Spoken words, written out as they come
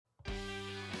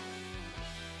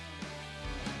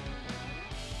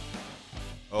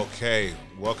Okay,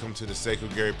 welcome to the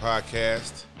Sacred Gary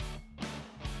podcast.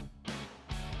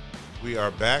 We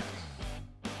are back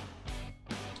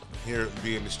here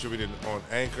being distributed on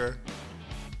Anchor.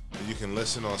 You can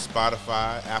listen on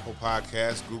Spotify, Apple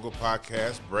Podcasts, Google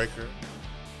Podcasts, Breaker,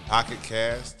 Pocket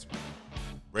Cast,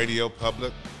 Radio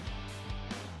Public.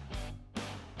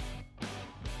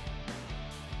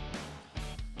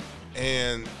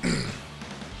 And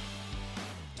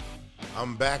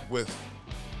I'm back with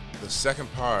the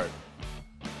second part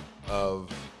of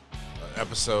an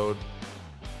episode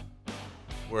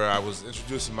where I was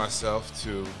introducing myself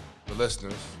to the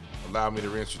listeners. Allow me to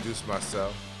reintroduce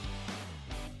myself.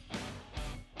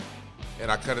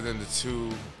 And I cut it into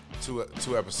two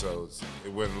episodes.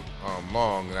 It went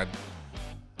long, and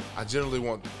I generally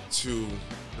want to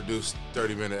produce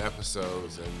 30-minute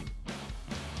episodes, and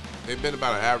they've been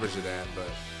about an average of that, but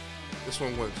this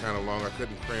one went kind of long. I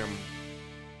couldn't cram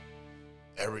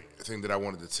everything that I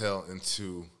wanted to tell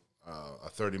into a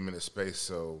 30-minute space,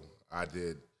 so I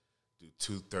did do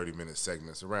two 30-minute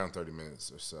segments, around 30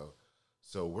 minutes or so.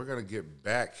 So we're going to get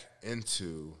back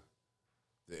into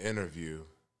the interview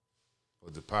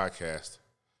or the podcast.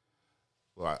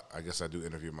 Well, I guess I do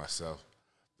interview myself.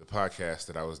 The podcast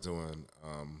that I was doing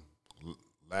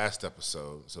last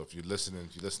episode. So if you listen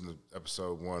to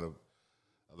episode 1 of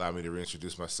Allow Me to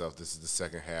Reintroduce Myself, this is the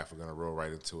second half. We're going to roll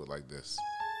right into it like this.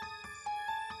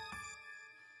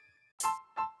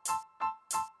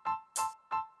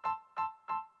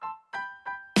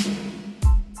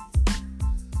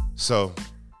 So,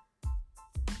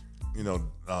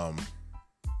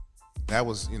 that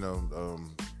was,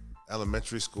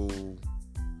 elementary school,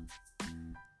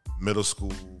 middle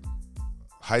school,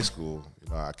 high school.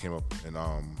 I came up in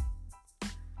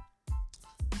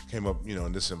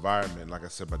this environment. Like I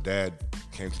said, my dad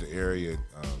came to the area.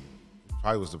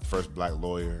 Probably was the first black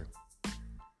lawyer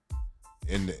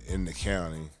in the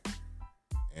county,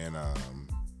 and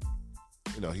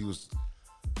he was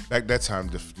back that time.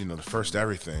 The first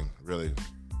everything really,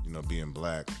 being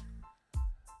black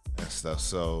and stuff.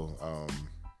 So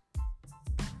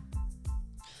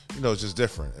it's just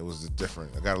different. It was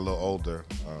different. I got a little older.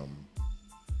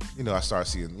 I started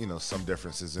seeing, some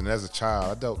differences. And as a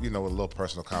child, I dealt, with a little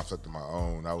personal conflict of my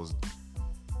own. I was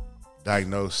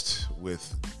diagnosed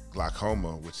with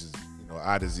glaucoma, which is, an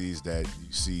eye disease that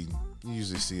you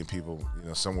usually see in people,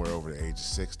 somewhere over the age of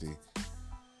 60.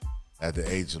 At the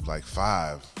age of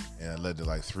 5, and it led to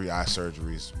 3 eye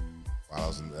surgeries while I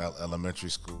was in elementary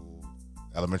school.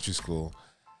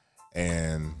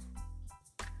 And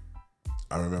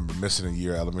I remember missing a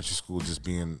year of elementary school, just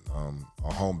being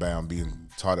homebound, being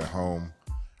taught at home,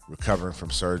 recovering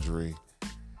from surgery.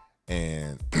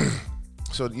 And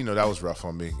so, that was rough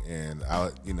on me. And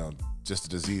just the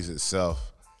disease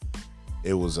itself,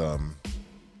 it was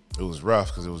rough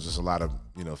because it was just a lot of,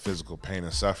 physical pain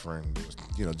and suffering. There was,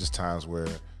 just times where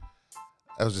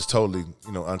I was just totally,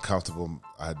 uncomfortable.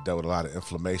 I had dealt with a lot of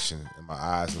inflammation in my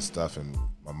eyes and stuff, and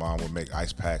my mom would make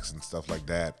ice packs and stuff like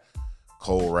that,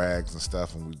 cold rags and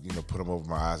stuff, and we, put them over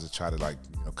my eyes to try to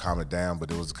calm it down.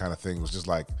 But it was the kind of thing, it was just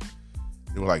they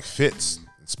were like fits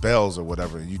and spells or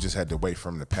whatever, and you just had to wait for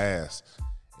them to pass.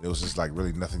 And it was just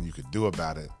really nothing you could do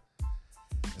about it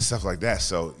and stuff like that.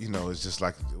 So, it's just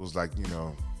it was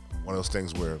one of those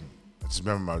things where I just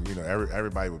remember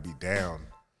everybody would be down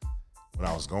when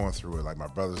I was going through it. Like my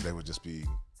brothers, they would just be,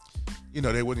 they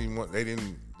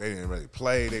didn't really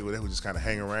play. They would just kind of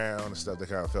hang around and stuff. They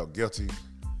kind of felt guilty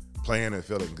playing and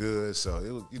feeling good. So it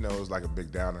was, it was like a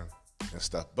big downer and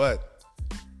stuff. But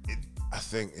I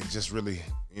think it just really,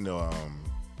 it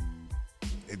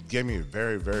gave me a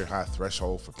very, very high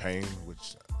threshold for pain, which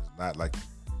is not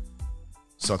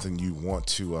something you want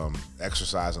to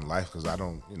exercise in life, because I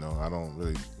don't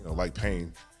really like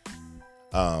pain.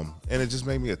 And it just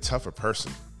made me a tougher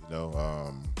person,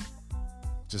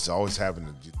 just always having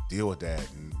to deal with that,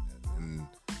 and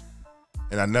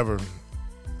I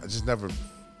just never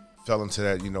fell into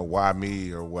that, why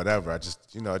me or whatever. I just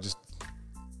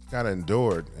kind of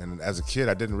endured, and as a kid,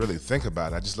 I didn't really think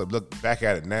about it. I just look back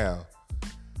at it now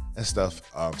and stuff.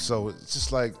 So it's just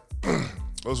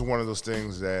those are one of those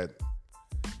things that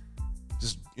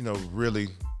just, really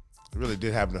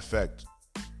did have an effect,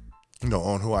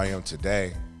 on who I am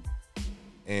today.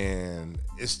 And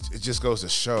it just goes to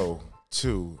show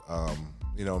too,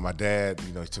 my dad,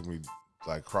 he took me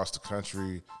across the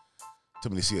country,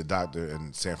 took me to see a doctor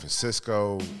in San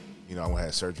Francisco. I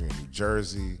had surgery in New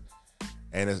Jersey.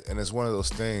 And it's one of those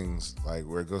things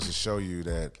where it goes to show you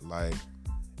that it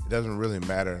doesn't really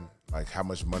matter how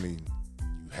much money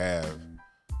you have.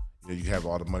 You have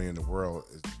all the money in the world.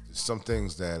 There's some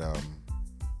things that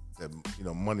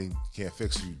that money can't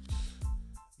fix you.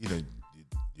 You know,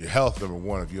 your health, number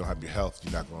one. If you don't have your health,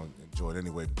 you're not going to enjoy it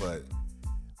anyway. But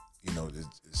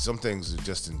some things are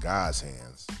just in God's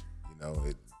hands.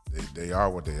 They are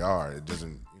what they are. It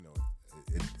doesn't,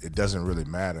 it doesn't really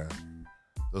matter.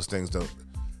 Those things don't.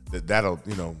 That'll,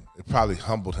 it probably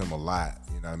humbled him a lot.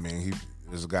 You know what I mean? He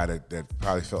was a guy that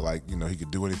probably felt like, he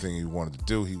could do anything he wanted to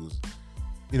do. He was,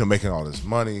 making all this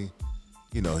money.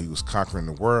 He was conquering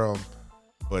the world,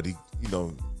 but he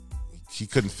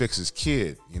couldn't fix his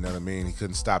kid. You know what I mean? He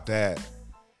couldn't stop that.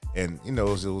 And,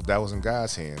 that was in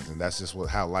God's hands. And that's just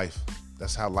how life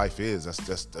is.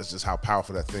 That's just how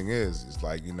powerful that thing is. It's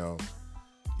like, you're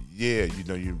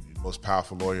the most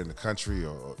powerful lawyer in the country,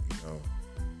 or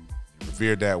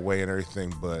revered that way and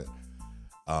everything, but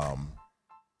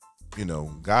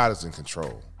God is in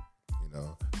control,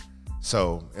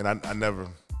 so, and I never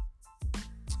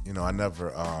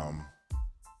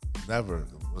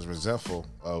was resentful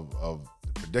of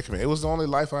the predicament. It was the only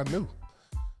life I knew,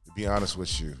 to be honest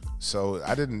with you. So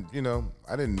I didn't know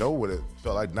what it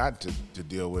felt like not to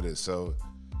deal with it. So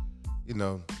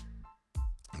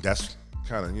that's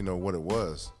kind of what it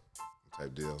was,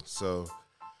 type deal. So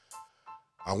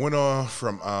I went on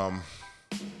from,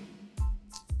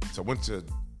 so I went to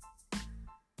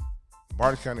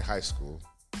Martin County High School,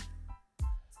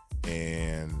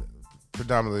 and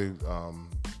predominantly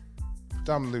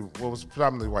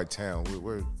white town.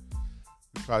 We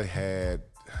probably had,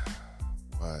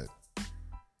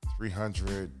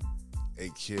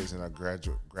 308 kids in our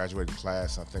graduating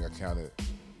class. I think I counted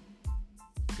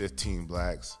 15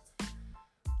 blacks,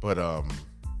 but it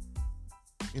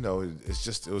was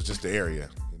just the area,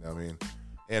 what I mean?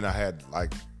 And I had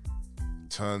like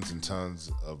tons and tons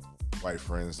of white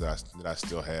friends that I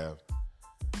still have.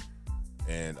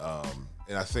 And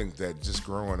I think that just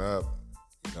growing up,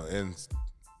 and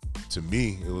to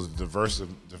me, it was a diverse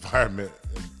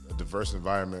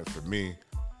environment for me,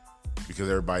 because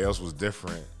everybody else was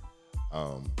different.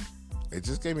 It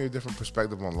just gave me a different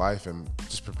perspective on life, and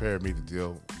just prepared me to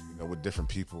deal, with different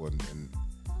people and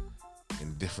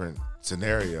in different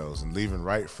scenarios. And leaving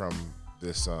right from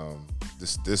this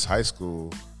high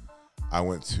school, I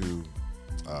went to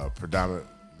predominantly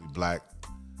black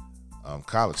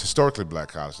college, historically black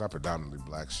college, not predominantly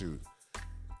black. Shoot,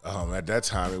 at that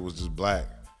time it was just black.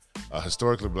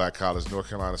 Historically black college, North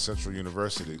Carolina Central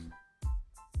University.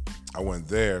 I went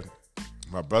there.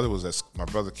 My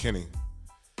brother Kenny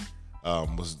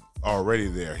was already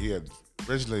there. He had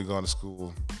originally gone to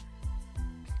school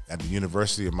at the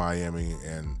University of Miami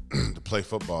and to play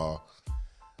football.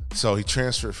 So he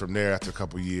transferred from there after a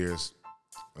couple years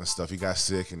and stuff. He got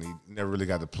sick and he never really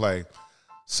got to play.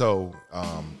 So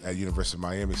at University of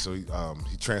Miami, so he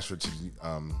transferred to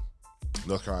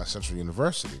North Carolina Central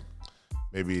University,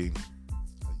 maybe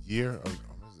a year or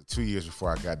 2 years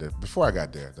before I got there. Before I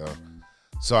got there, though,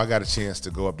 so I got a chance to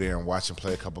go up there and watch him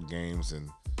play a couple games and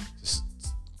just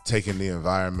take in the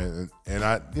environment. And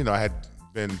I had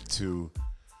been to.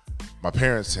 My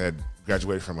parents had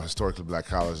graduated from a historically black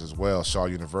college as well. Shaw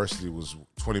University was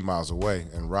 20 miles away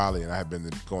in Raleigh, and I had been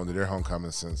going to their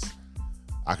homecoming since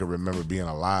I could remember being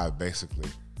alive, basically.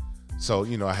 So,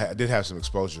 I did have some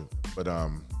exposure, but,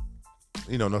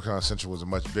 North Carolina Central was a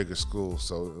much bigger school,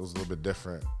 so it was a little bit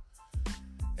different.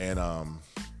 And I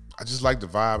just liked the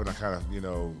vibe, and I kind of,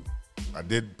 I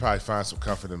did probably find some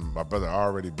comfort in my brother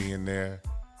already being there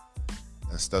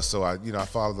and stuff. So I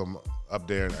followed them up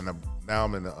there, and now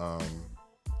I'm in a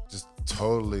just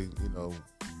totally,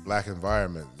 black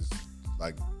environment. It's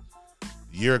like a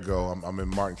year ago, I'm in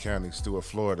Martin County, Stuart,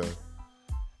 Florida,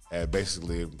 at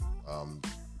basically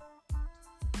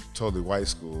totally white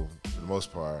school for the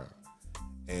most part.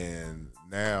 And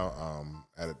now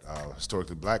at a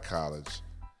historically black college.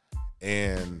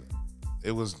 And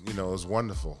it was, it was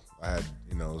wonderful. I had,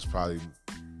 it was probably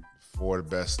 4 of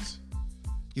the best,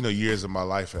 years of my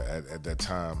life at that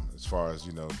time, as far as,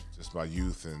 just my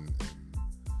youth and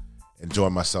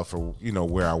enjoying myself for,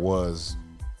 where I was,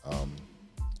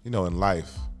 in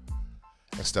life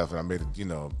and stuff. And I made,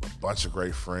 a bunch of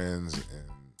great friends, and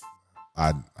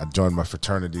I joined my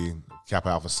fraternity, Kappa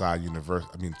Alpha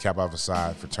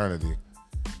Psi fraternity.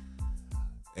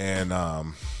 And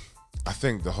I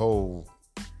think the whole,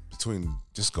 between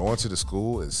just going to the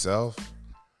school itself,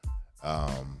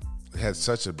 it had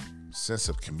such a sense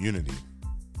of community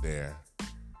there.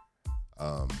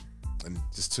 And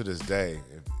just to this day,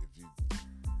 if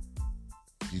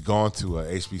you've gone to a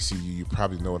HBCU, you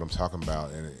probably know what I'm talking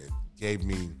about. And it gave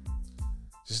me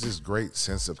just this great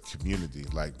sense of community,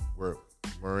 like we're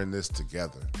in this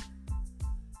together.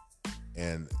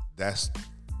 And that's,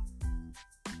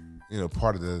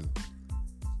 part of the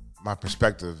my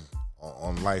perspective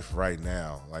on life right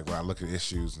now. Like when I look at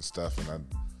issues and stuff, and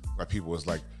my people is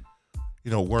like,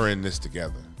 we're in this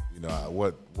together.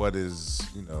 What is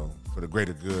for the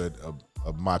greater good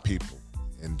of my people,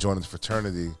 and joining the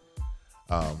fraternity.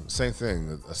 Same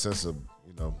thing, a sense of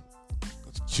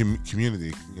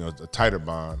community, a tighter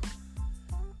bond,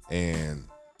 and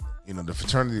the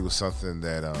fraternity was something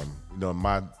that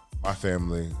my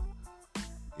family,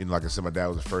 like I said, my dad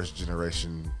was a first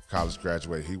generation college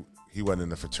graduate. He went in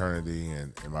the fraternity,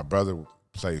 and my brother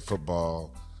played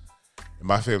football. And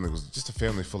my family was just a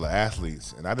family full of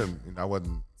athletes, and I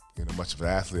wasn't much of an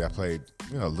athlete. I played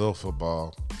a little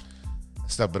football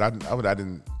and stuff, but I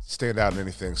didn't stand out in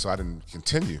anything, so I didn't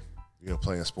continue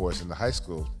playing sports in the high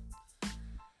school.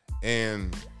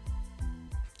 And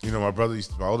my older brother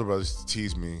used to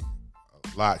tease me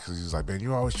a lot because he was like, "Man,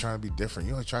 you're always trying to be different.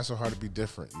 You always try so hard to be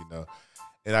different,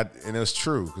 And it was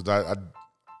true because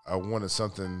I wanted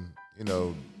something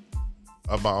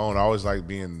of my own. I always liked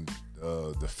being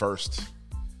the first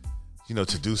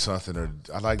to do something, or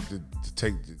I like to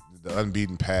take the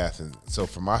unbeaten path. And so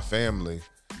for my family,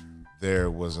 there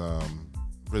was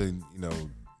really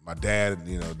my dad,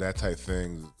 that type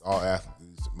thing, all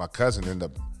athletes. My cousin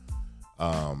ended up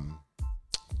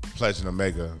pledging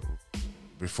Omega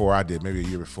before I did, maybe a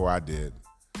year before I did.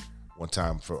 One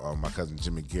time for my cousin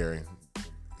Jimmy Gary,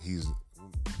 he's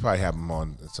probably have him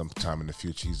on at some time in the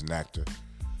future. He's an actor.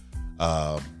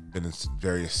 Been in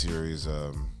various series.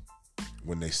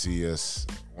 When They See Us,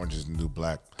 Orange Is the New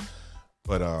Black,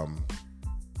 but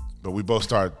we both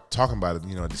started talking about it,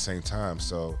 at the same time.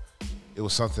 So it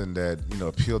was something that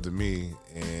appealed to me,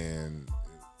 and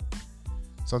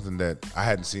something that I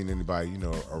hadn't seen anybody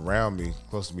around me,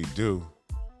 close to me, do,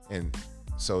 and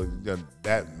so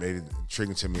that made it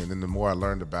intriguing to me. And then the more I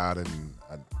learned about it, and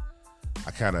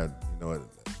I kind of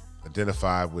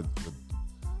identified with the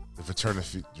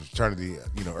fraternity,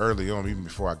 early on, even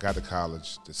before I got to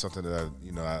college. It's something that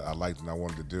I liked and I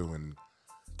wanted to do. And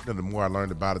the more I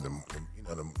learned about it,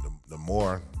 the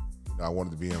more I wanted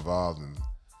to be involved. And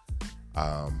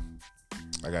I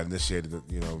got initiated,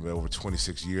 over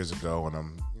 26 years ago, and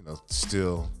I'm,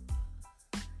 still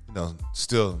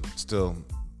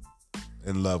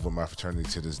in love with my fraternity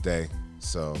to this day.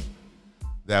 So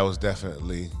that was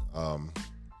definitely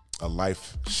a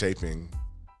life-shaping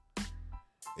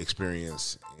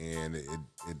experience, and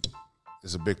it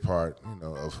is a big part,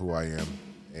 of who I am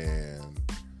and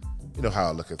how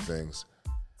I look at things.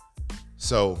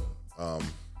 So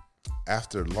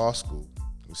after law school,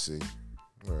 let me see,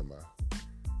 where am I?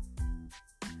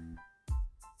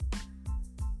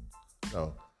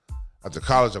 No, after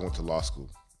college I went to law school.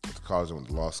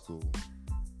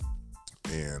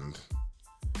 And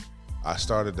I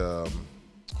started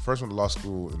first went to law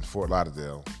school in Fort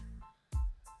Lauderdale.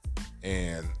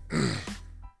 And,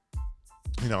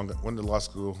 I went to law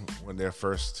school. Went there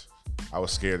first. I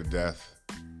was scared to death.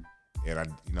 And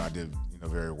I did,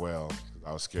 very well because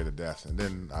I was scared to death. And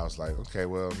then I was like, okay,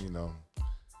 well,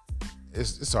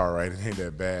 it's all right. It ain't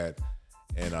that bad.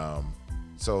 And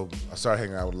so I started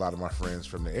hanging out with a lot of my friends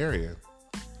from the area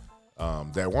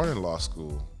that weren't in law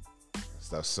school and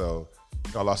stuff. So,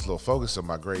 I lost a little focus on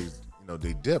my grades.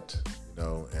 They dipped,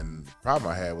 and the problem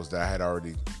I had was that I had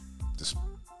already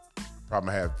problem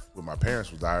I had with my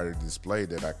parents was I already displayed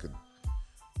that I could,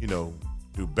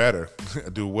 do better,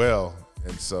 do well.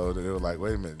 And so they were like,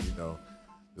 wait a minute,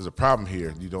 there's a problem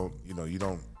here. You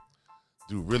don't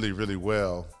do really, really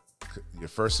well your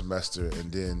first semester,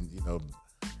 and then,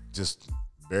 just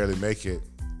barely make it,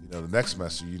 the next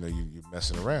semester, you're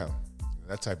messing around,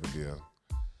 that type of deal.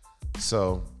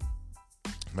 So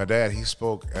my dad, he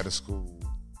spoke at a school.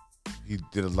 He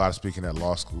did a lot of speaking at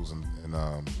law schools and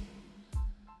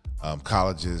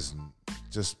colleges, and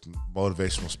just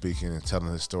motivational speaking and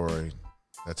telling his story,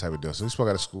 that type of deal. So he spoke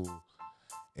at a school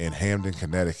in Hamden,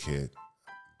 Connecticut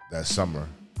that summer.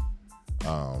 We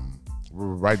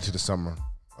were right into the summer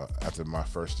after my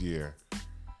first year.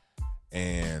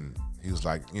 And he was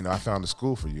like, I found a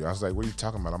school for you. I was like, what are you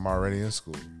talking about? I'm already in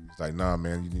school. He's like, nah,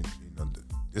 man, you need,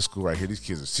 this school right here, these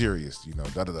kids are serious,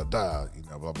 da-da-da-da,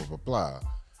 blah, blah, blah, blah.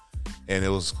 And it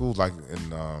was school like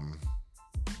in,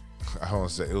 I want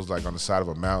to say, it was like on the side of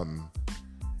a mountain,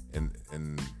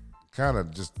 and kind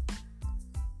of just,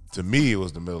 to me, it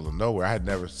was the middle of nowhere. I had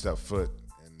never stepped foot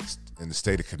in the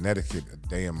state of Connecticut a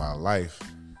day in my life,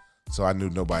 so I knew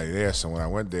nobody there. So when I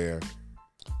went there,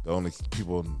 the only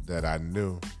people that I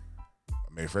knew,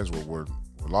 I made friends with, were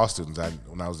law students.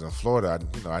 When I was in Florida,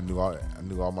 I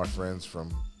knew all my friends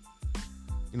from,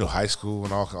 high school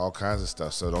and all kinds of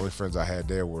stuff. So the only friends I had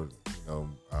there were,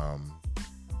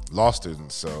 law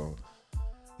students. So,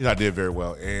 I did very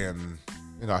well, and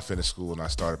I finished school and I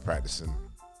started practicing,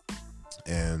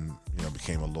 and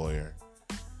became a lawyer.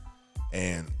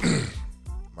 And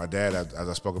my dad, as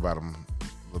I spoke about him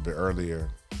a little bit earlier,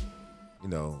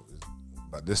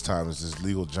 by this time is this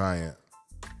legal giant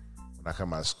when I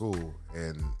come out of school,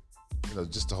 and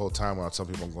just the whole time when I tell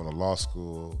people I'm going to law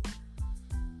school,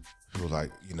 people were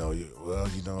like, you're gonna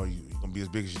be as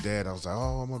big as your dad. I was like,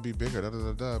 oh, I'm gonna be bigger. Da da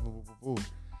da da. Boo, boo, boo, boo.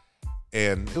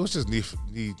 And it was just a knee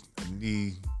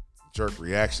jerk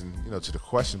reaction, to the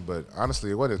question. But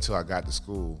honestly, it wasn't until I got in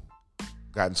school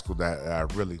that I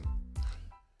really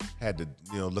had to,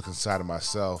 look inside of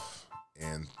myself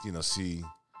and, see,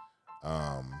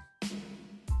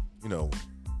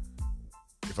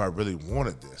 if I really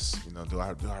wanted this, do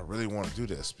I really want to do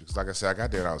this? Because like I said, I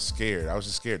got there and I was scared. I was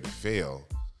just scared to fail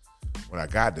when I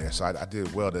got there. So I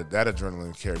did well. That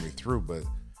adrenaline carried me through, but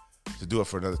to do it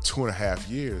for another 2.5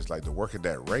 years, like to work at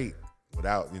that rate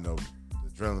without, the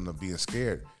adrenaline of being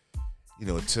scared,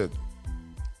 it took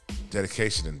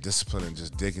dedication and discipline and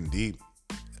just digging deep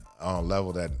on a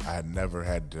level that I had never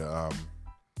had to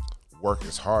work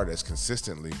as hard as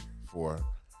consistently before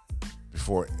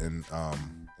in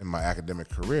my academic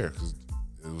career, because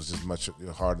it was just much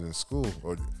harder than school,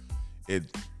 or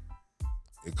it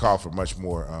called for much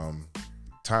more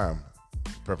time,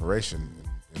 preparation,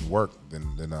 and work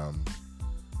than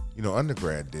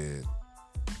undergrad did.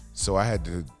 So I had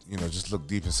to just look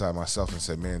deep inside myself and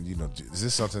say, man, is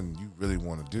this something you really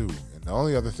want to do? And the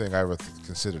only other thing I ever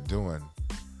considered doing,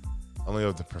 only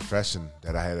other profession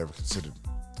that I had ever considered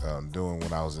doing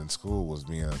when I was in school was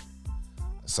being a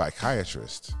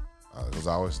psychiatrist. Because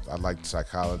I liked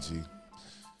psychology,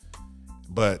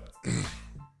 but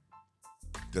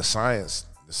the science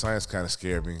kind of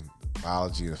scared me,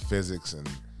 biology and physics, and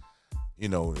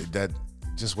that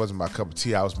just wasn't my cup of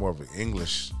tea. I was more of an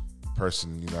English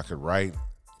person. I could write,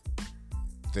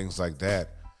 things like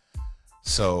that.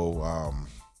 So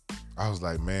I was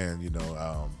like, man,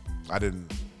 I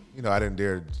didn't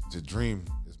dare to dream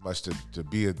as much to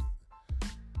be a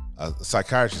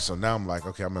psychiatrist. So now I'm like,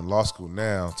 okay, I'm in law school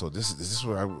now. So is this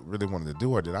what I really wanted to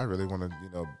do, or did I really want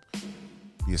to,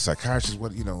 be a psychiatrist?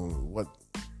 What am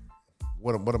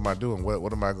I doing?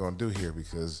 What am I going to do here?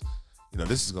 Because,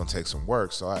 this is going to take some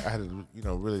work. So I had to,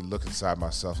 really look inside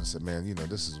myself and say, man,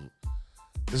 this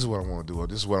is what I want to do, or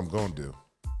this is what I'm going to do.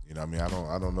 I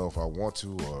don't know if I want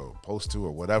to or supposed to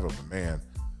or whatever, but man,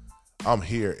 I'm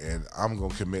here and I'm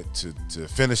going to commit to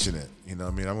finishing it. I'm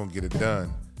going to get it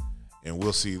done. And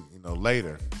we'll see,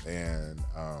 later. And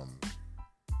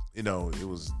it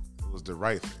was the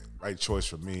right choice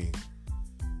for me,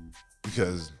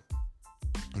 because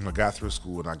when I got through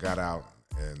school and I got out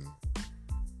and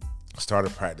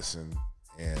started practicing,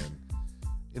 and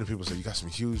people say, you got some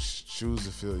huge shoes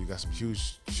to fill. You got some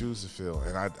huge shoes to fill.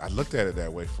 And I looked at it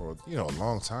that way for a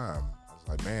long time. I was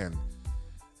like, man,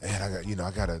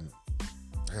 I got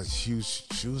huge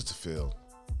shoes to fill,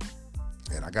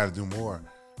 and I got to do more.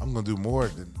 I'm gonna do more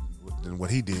than what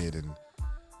he did, and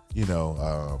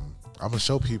I'm gonna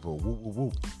show people, whoop, whoop,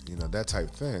 whoop, that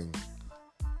type thing.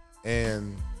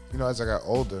 And as I got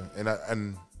older,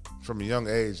 and from a young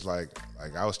age, like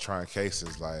I was trying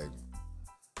cases like,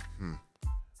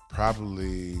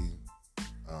 probably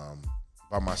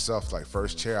by myself, like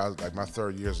first chair. I was like my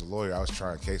 3rd year as a lawyer. I was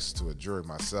trying cases to a jury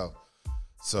myself.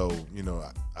 So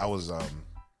I was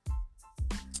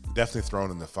definitely thrown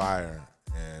in the fire.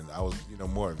 And I was,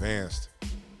 more advanced,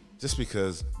 just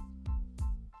because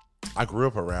I grew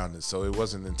up around it, so it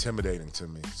wasn't intimidating to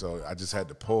me. So I just had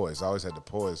the poise. I always had the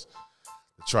poise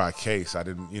to try a case. I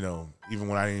didn't, even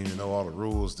when I didn't even know all the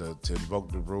rules, to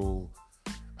invoke the rule,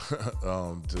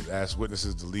 to ask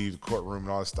witnesses to leave the courtroom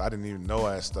and all that stuff. I didn't even know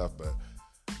all that stuff, but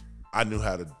I knew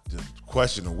how to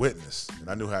question a witness, and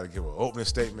I knew how to give an opening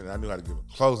statement, and I knew how to give a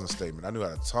closing statement. I knew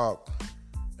how to talk.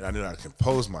 And I knew how to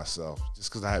compose myself, just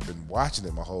because I had been watching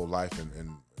it my whole life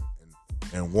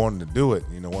and wanting to do it,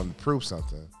 wanting to prove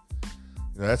something,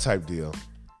 that type deal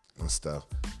and stuff.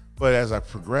 But as I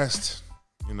progressed,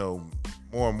 more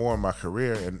and more in my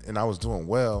career, and I was doing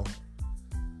well,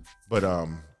 but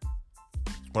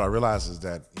what I realized is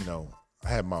that, I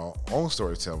had my own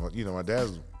story to tell. My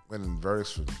dad's winning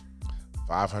verdicts for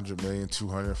 $500 million,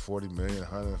 $240 million,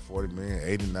 $140 million,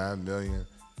 $89 million,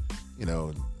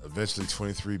 eventually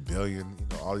 23 billion,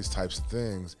 all these types of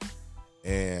things.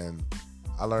 And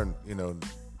I learned,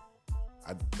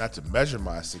 not to measure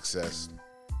my success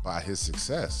by his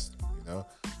success,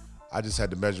 I just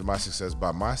had to measure my success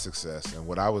by my success and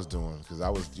what I was doing, because I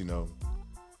was,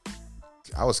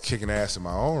 I was kicking ass in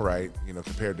my own right,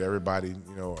 compared to everybody,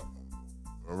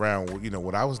 around,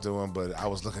 what I was doing. But I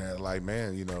was looking at it like,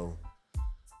 man,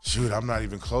 shoot, I'm not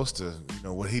even close to,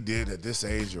 what he did at this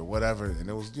age or whatever. And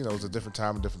it was, it was a different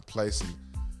time, a different place, and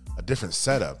a different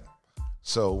setup.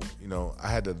 So, I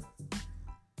had to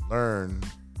learn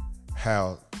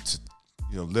how to,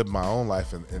 live my own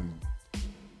life and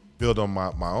build on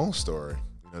my own story,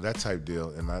 that type deal.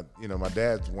 And my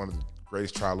dad's one of the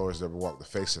greatest trial lawyers that ever walked the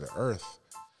face of the earth.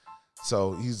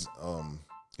 So he's,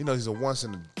 he's a once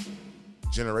in a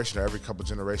generation or every couple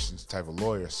generations type of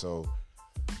lawyer. So,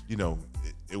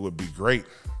 it would be great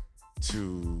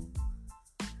to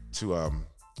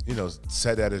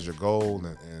set that as your goal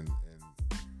and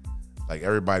like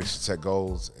everybody should set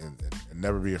goals and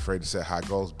never be afraid to set high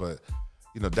goals. But,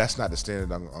 that's not the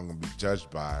standard I'm going to be judged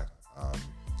by.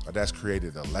 That's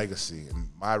created a legacy, and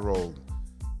my role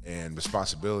and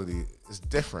responsibility is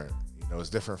different. It's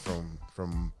different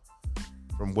from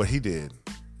what he did.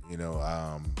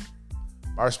 My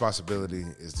responsibility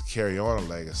is to carry on a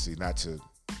legacy, not to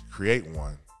create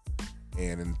one.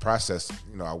 And in the process,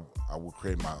 I will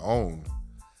create my own.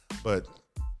 But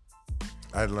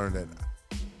I learned that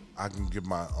I can give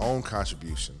my own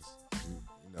contributions,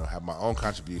 have my own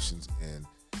contributions and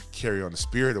carry on the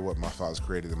spirit of what my father's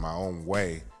created in my own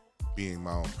way, being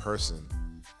my own person.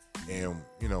 And,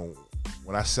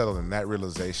 when I settled in that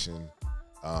realization,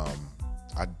 I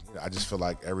just feel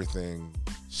like everything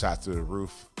shot through the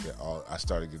roof. I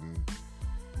started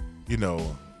getting,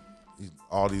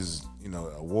 all these,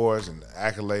 awards and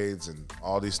accolades and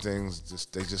all these things.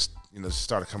 They just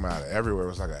started coming out of everywhere. It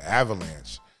was like an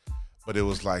avalanche. But it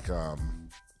was like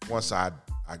once I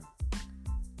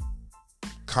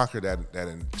conquered that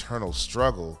internal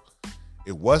struggle,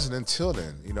 it wasn't until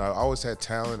then. I always had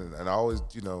talent and I always,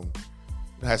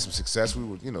 had some success. We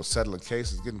were, settling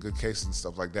cases, getting good cases and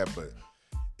stuff like that. But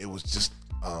it was just,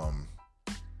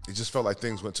 it just felt like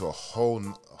things went to a whole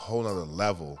nother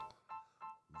level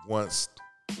once,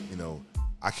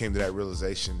 I came to that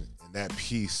realization and that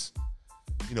peace,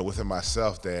 within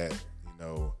myself that,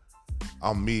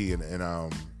 I'm me and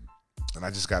I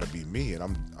just got to be me, and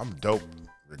I'm dope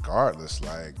regardless.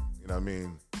 Like, what I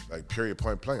mean? Like, period,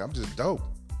 point blank. I'm just dope.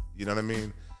 You know what I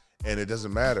mean? And it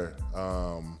doesn't matter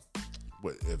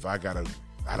if I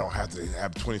don't have to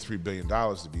have $23 billion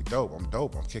to be dope. I'm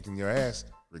dope. I'm kicking your ass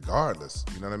regardless.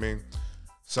 You know what I mean?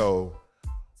 So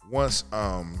once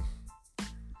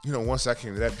once I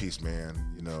came to that piece, man,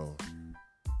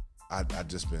 I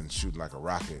just been shooting like a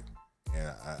rocket,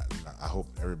 and I hope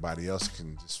everybody else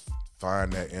can just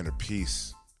find that inner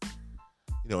peace,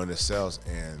 in themselves.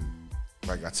 And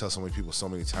like I tell so many people so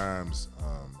many times,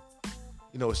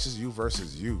 it's just you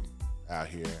versus you out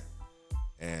here,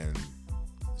 and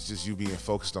it's just you being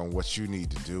focused on what you need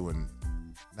to do and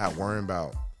not worrying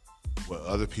about what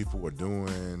other people are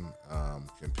doing,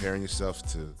 comparing yourself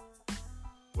to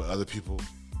what other people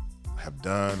have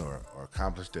done or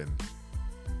accomplished. And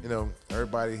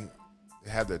everybody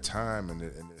have their time and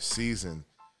their season,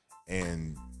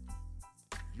 and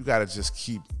you got to just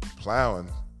keep plowing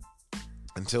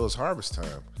until it's harvest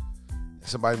time.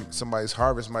 Somebody's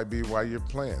harvest might be while you're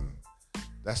playing.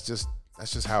 That's just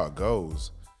how it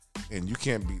goes. And you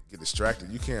can't get distracted.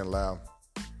 You can't allow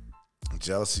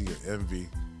jealousy or envy,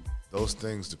 those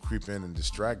things, to creep in and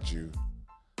distract you.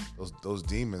 Those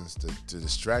demons to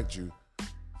distract you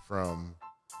from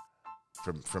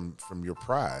your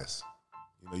prize.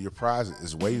 Your prize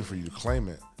is waiting for you to claim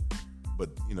it.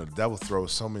 But the devil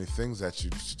throws so many things at you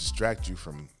to distract you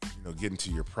from getting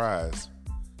to your prize.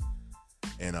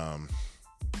 And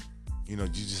you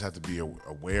just have to be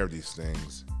aware of these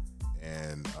things,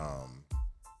 and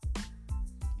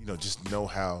just know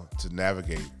how to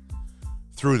navigate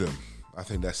through them. I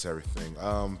think that's everything.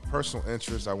 Personal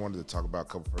interests. I wanted to talk about a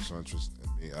couple personal interests in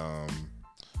me. I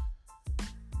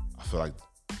feel like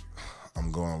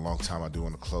I'm going a long time. I do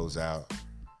want to close out,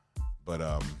 but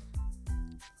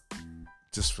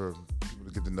just for people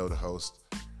to get to know the host,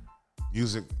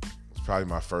 music was probably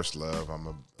my first love. I'm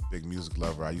a big music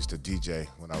lover. I used to DJ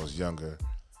when I was younger.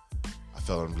 I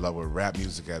fell in love with rap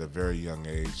music at a very young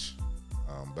age.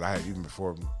 But even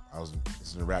before I was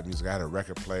listening to rap music, I had a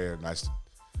record player. And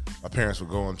my parents would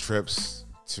go on trips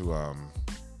to,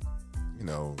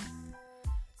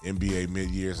 NBA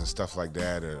mid-years and stuff like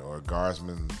that, or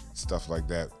Guardsmen, stuff like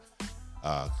that.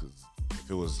 'Cause if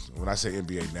it was, when I say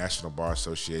NBA, National Bar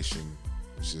Association,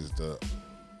 which is the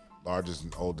largest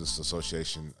and oldest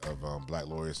association of black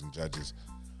lawyers and judges,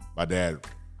 my dad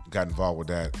got involved with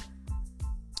that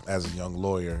as a young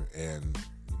lawyer, and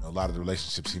a lot of the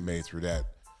relationships he made through that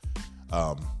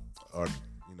are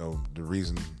the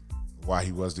reason why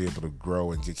he was able to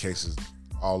grow and get cases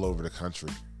all over the country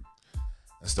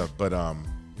and stuff. But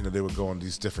they would go on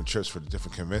these different trips for the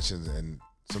different conventions, and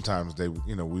sometimes they,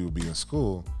 we would be in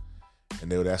school,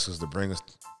 and they would ask us to bring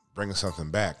us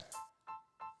something back,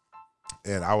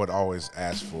 and I would always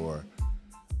ask for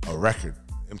a record.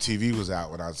 MTV was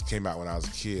out came out when I was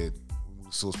a kid.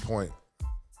 Sewell's Point,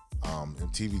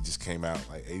 MTV just came out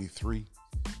like '83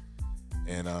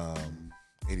 and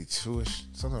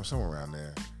 '82ish, somewhere around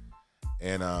there,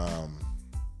 and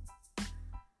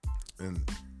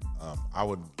I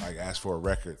would like ask for a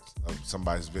record of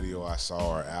somebody's video I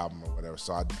saw or album or whatever.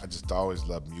 So I just always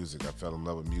loved music. I fell in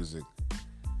love with music,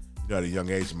 at a young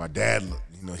age. My dad,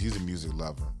 he's a music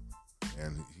lover,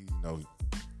 and he,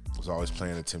 was always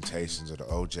playing the Temptations or the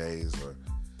OJs or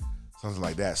something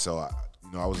like that. So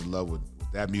I was in love with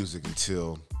that music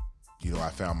until, I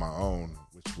found my own,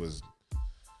 which was,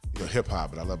 hip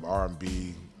hop. But I love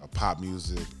R&B, pop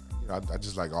music. I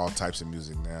just like all types of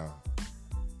music now.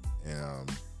 And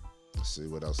let's see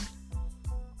what else.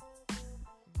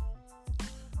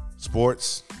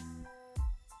 Sports.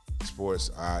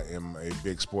 I am a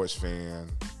big sports fan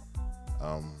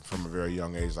from a very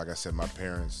young age. Like I said, my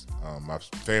parents, my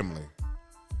family,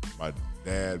 my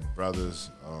dad, brothers,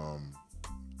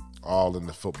 all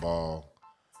into football,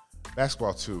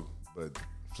 basketball too. But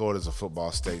Florida's a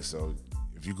football state, so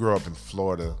if you grow up in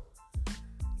Florida,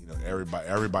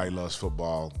 everybody loves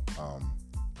football.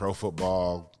 Pro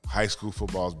football, high school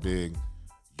football is big,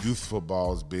 youth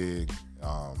football is big.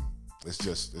 It's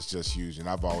just huge, and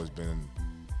I've always been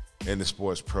in the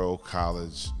sports, pro,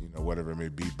 college, whatever it may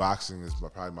be. Boxing is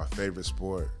probably my favorite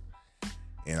sport,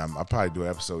 and I'll probably do an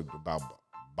episode about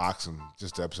boxing,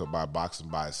 just an episode about boxing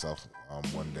by itself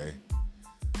one day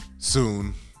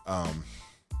soon.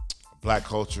 Black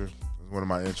culture is one of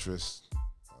my interests.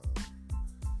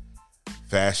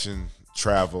 Fashion,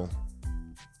 travel.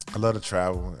 I love to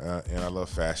travel, and I love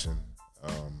fashion.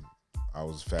 I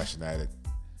was a fashion addict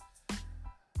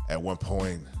at one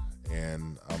point,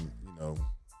 and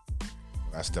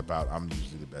when I step out, I'm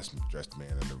usually the best dressed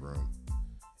man in the room,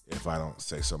 if I don't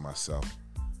say so myself.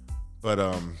 But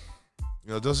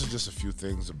those are just a few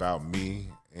things about me,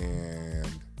 and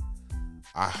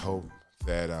I hope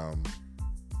that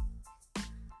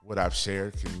what I've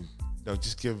shared can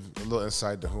just give a little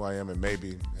insight to who I am, and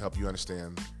maybe help you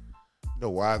understand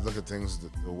why I look at things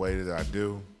the way that I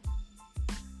do,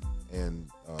 and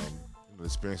the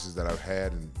experiences that I've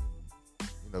had, and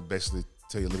basically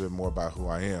tell you a little bit more about who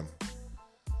I am.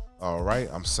 All right,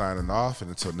 I'm signing off, and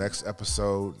until next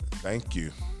episode, thank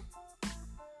you.